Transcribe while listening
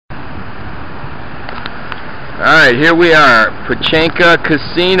Alright, here we are, Pechanga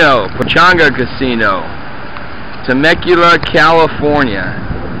Casino, Temecula, California,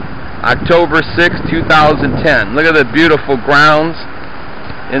 October 6, 2010. Look at the beautiful grounds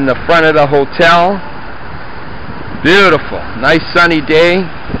in the front of the hotel. Beautiful, nice sunny day.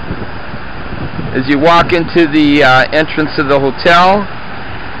 As you walk into the entrance of the hotel,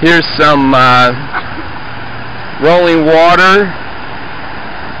 here's some rolling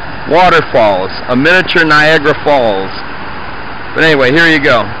waterfalls, a miniature Niagara Falls. But anyway, here you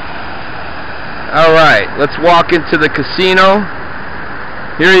go. Alright, let's walk into the casino.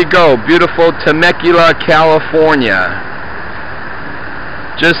 Here you go, beautiful Temecula, California,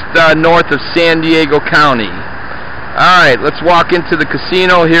 just north of San Diego County. Alright, let's walk into the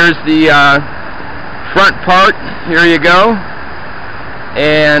casino. Here's the front part. Here you go.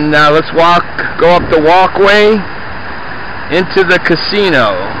 And let's go up the walkway into the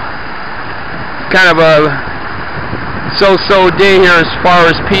casino. Kind of a so-so day here as far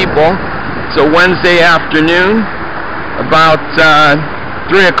as people. It's a Wednesday afternoon, about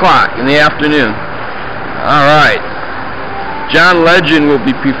 3 o'clock in the afternoon. Alright. John Legend will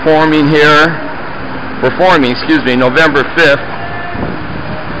be performing November 5th.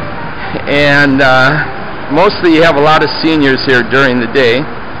 And mostly you have a lot of seniors here during the day.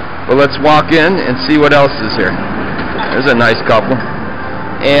 But let's walk in and see what else is here. There's a nice couple.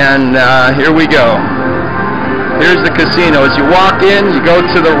 And here we go. Here's the casino. As you walk in, you go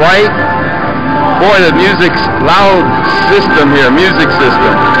to the right. Boy, the music's loud system here, music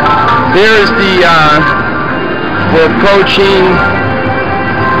system. Here's the, we're approaching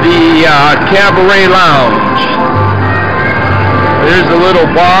the Cabaret Lounge. There's a little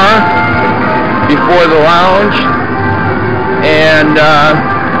bar before the lounge, and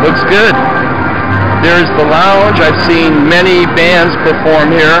looks good. There's the lounge. I've seen many bands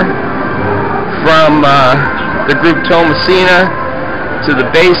perform here, from the group Temecula to the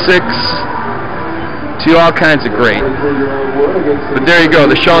Basics to all kinds of great. But there you go.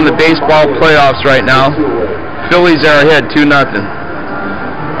 They're showing the baseball playoffs right now. Phillies are ahead 2-0.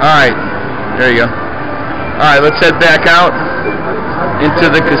 Alright, there you go. Alright, let's head back out into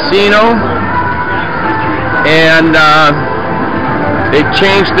the casino. And they've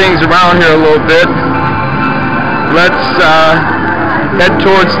changed things around here a little bit. Let's head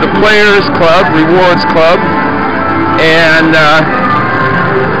towards the Players Club, Rewards Club. And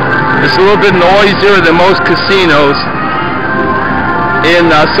it's a little bit noisier than most casinos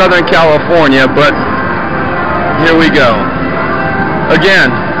in Southern California, but here we go. Again,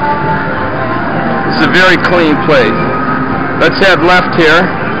 it's a very clean place. Let's head left here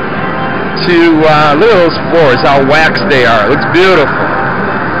to, look at those floors, how waxed they are. It looks beautiful.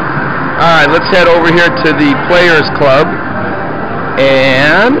 Alright, let's head over here to the Players Club.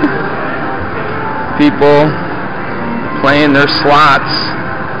 And people playing their slots.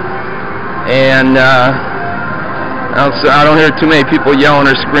 And I don't hear too many people yelling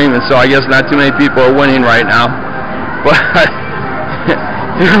or screaming, so I guess not too many people are winning right now. But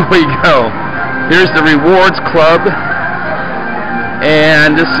here we go. Here's the Rewards Club.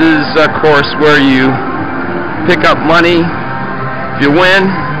 And this is, of course, where you pick up money. If you win,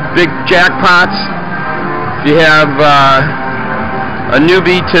 big jackpots. If you have a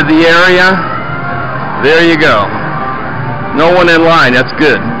newbie to the area, there you go. No one in line, that's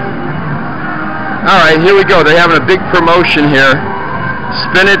good. Alright, here we go. They're having a big promotion here.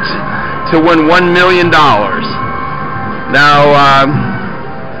 Spin it to win $1 million. Now,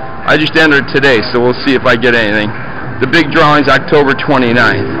 I just entered today, so we'll see if I get anything. The big drawing's October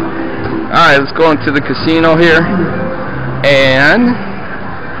 29th. Alright, let's go into the casino here. And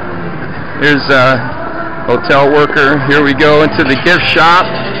here's a hotel worker. Here we go into the gift shop.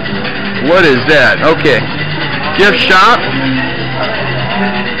 What is that? Okay. Gift shop.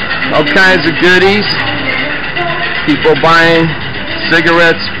 All kinds of goodies. People buying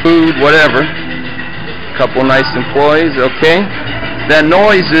cigarettes, food, whatever. Couple nice employees. Okay. That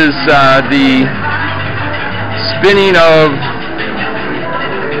noise is the spinning of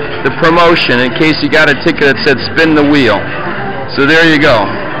the promotion, in case you got a ticket that said spin the wheel. So there you go.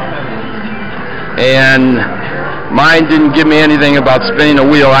 And mine didn't give me anything about spinning a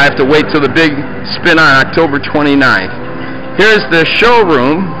wheel. I have to wait till the big spin on October 29th. Here's the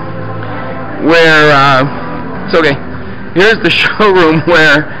showroom where it's okay. Here's the showroom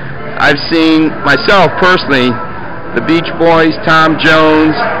where I've seen myself personally, the Beach Boys, Tom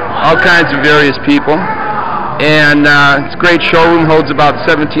Jones, all kinds of various people. And it's a great showroom, holds about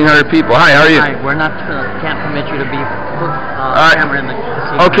 1,700 people. Hi, how are you? Hi, we're not, can't permit you to be camera in the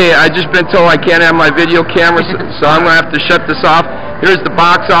casino. Okay, I just been told I can't have my video camera, so I'm going to have to shut this off. Here's the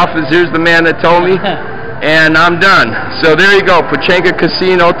box office, here's the man that told me. And I'm done. So there you go, Pechanga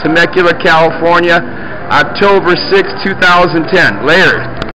Casino, Temecula, California, October 6, 2010. Later.